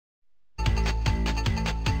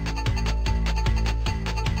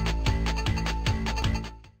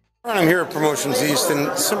I'm here at Promotions East,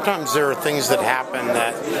 and sometimes there are things that happen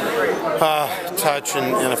that touch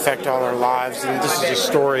and affect all our lives. And this is a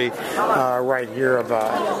story right here of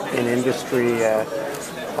an industry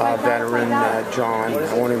veteran, John.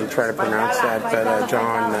 I won't even try to pronounce that, but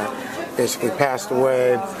John basically passed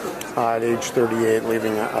away at age 38,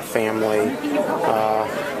 leaving a family,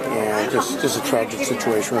 and just a tragic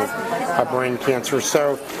situation with brain cancer.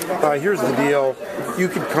 So here's the deal. You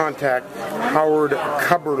can contact Howard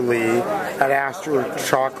Cubberly at Astor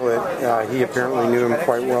Chocolate. He apparently knew him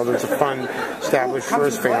quite well. There's a fund established for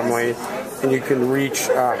his family, and you can reach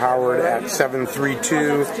Howard at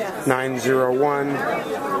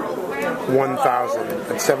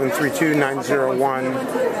 732-901-1000. At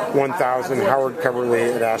 732-901-1000, Howard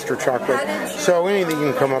Cubberly at Astor Chocolate. So anything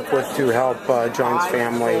you can come up with to help John's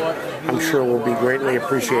family, I'm sure will be greatly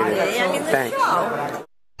appreciated. Thanks.